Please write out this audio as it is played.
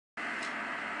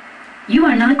You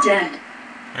are not dead.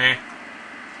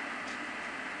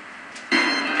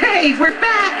 Hey, we're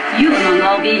back! You, among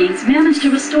all beings, managed to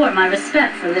restore my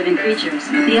respect for living creatures,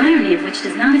 the irony of which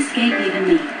does not escape even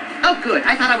me. Oh, good.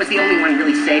 I thought I was the only one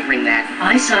really savoring that.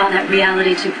 I saw that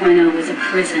Reality 2.0 was a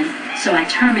prison, so I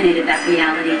terminated that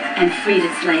reality and freed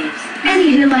its slaves.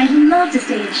 Anywho, I'd love to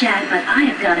stay and chat, but I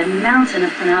have got a mountain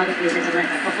of pornography to deliver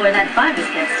before that virus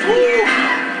gets to me.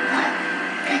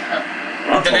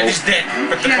 Internet is dead.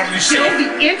 But the Just kill the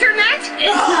internet?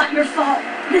 It's not your fault.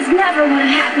 This never would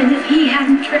have happened if he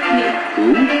hadn't tricked me.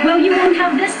 Who? Well, you won't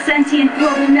have this sentient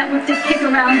global network to kick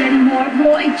around anymore,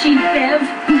 Roy G. Biv.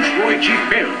 Who's Roy G.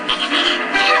 Biv?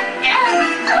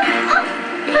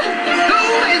 Who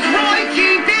is Roy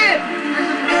G. Biv?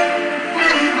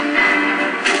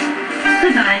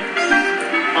 Goodbye.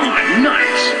 Oh,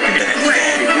 nice. It's great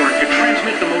before it could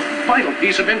transmit the most vital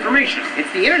piece of information.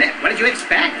 It's the internet. What did you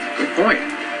expect? Good point.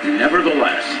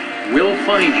 Nevertheless, we'll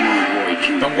find you, Roy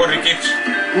G. Don't worry, kids.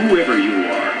 Whoever you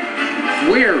are,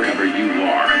 wherever you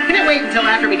are. Can it wait until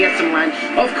after we get some lunch?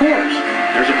 Of course.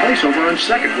 There's a place over on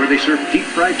 2nd where they serve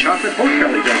deep-fried chocolate pork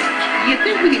belly donuts. You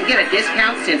think we can get a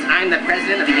discount since I'm the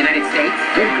President of the United States?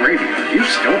 Good gravy. Are you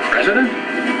still president?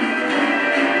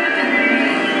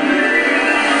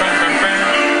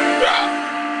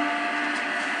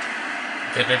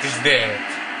 Internet is dead.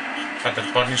 But the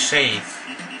phone is safe.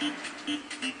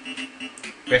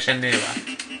 Press never.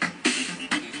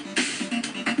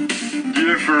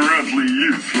 Differently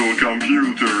useful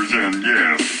computers and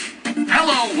yes.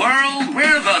 Hello, world.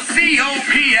 We're the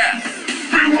COPS.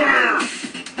 Beware!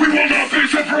 We will not be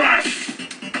suppressed!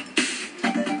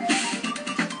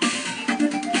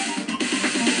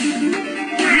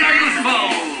 We are useful.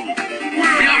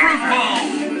 We are fruitful.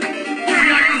 We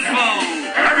are useful.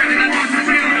 Everything that moves is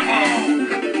beautiful.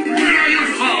 We are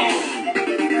useful.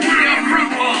 We are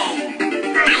fruitful.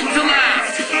 Built to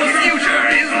last. The future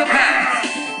is the past.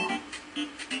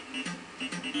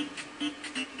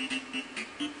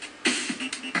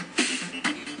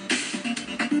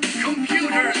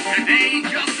 Computers today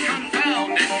just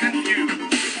confound and confuse.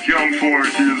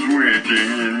 Comfort is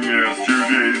waiting in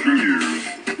yesterday's news.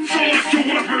 Select a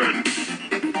weapon!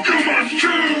 You must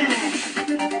choose!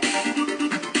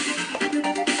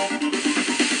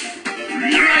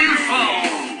 We are useful.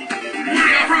 We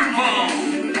are fruitful.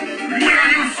 We are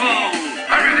useful.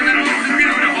 Everything that moves is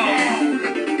beautiful.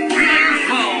 We are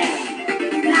useful.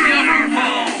 We are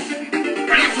fruitful.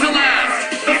 Built to last.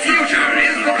 The future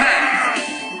is the past.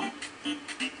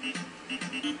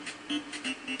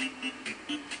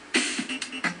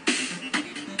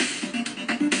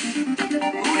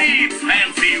 Who needs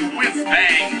fancy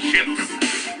whiz-bang ships?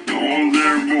 All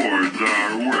their boards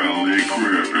are well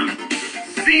equipped.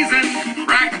 Seasoned,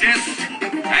 practiced,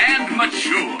 and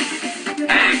mature.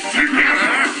 And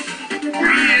together,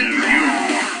 we endure.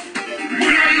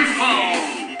 We are useful.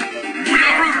 We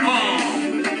are fruitful.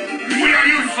 We are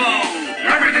useful.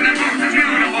 Everything that moves is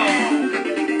beautiful.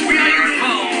 We are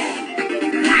useful.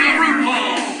 We are fruitful.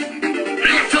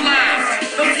 Built to last.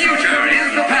 The future is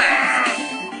the past.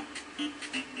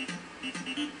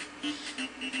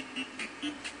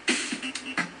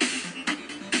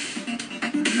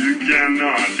 You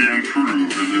cannot improve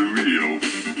the wheel.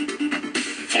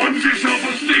 Flimsy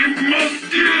self-esteem must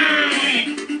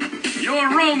yield!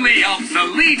 You're only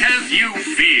obsolete as you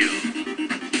feel.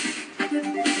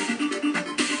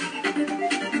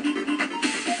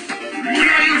 We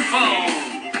are useful.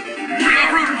 We are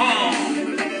fruitful.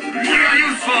 We are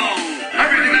useful.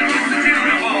 Everything that moves is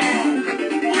beautiful.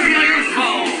 We are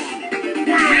useful.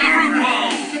 We are fruitful.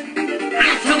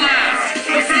 Built to last.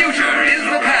 The future is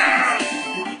the past.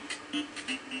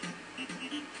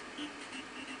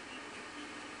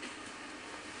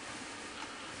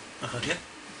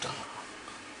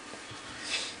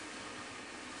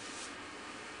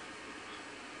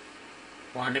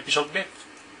 One episode left.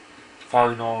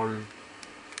 Final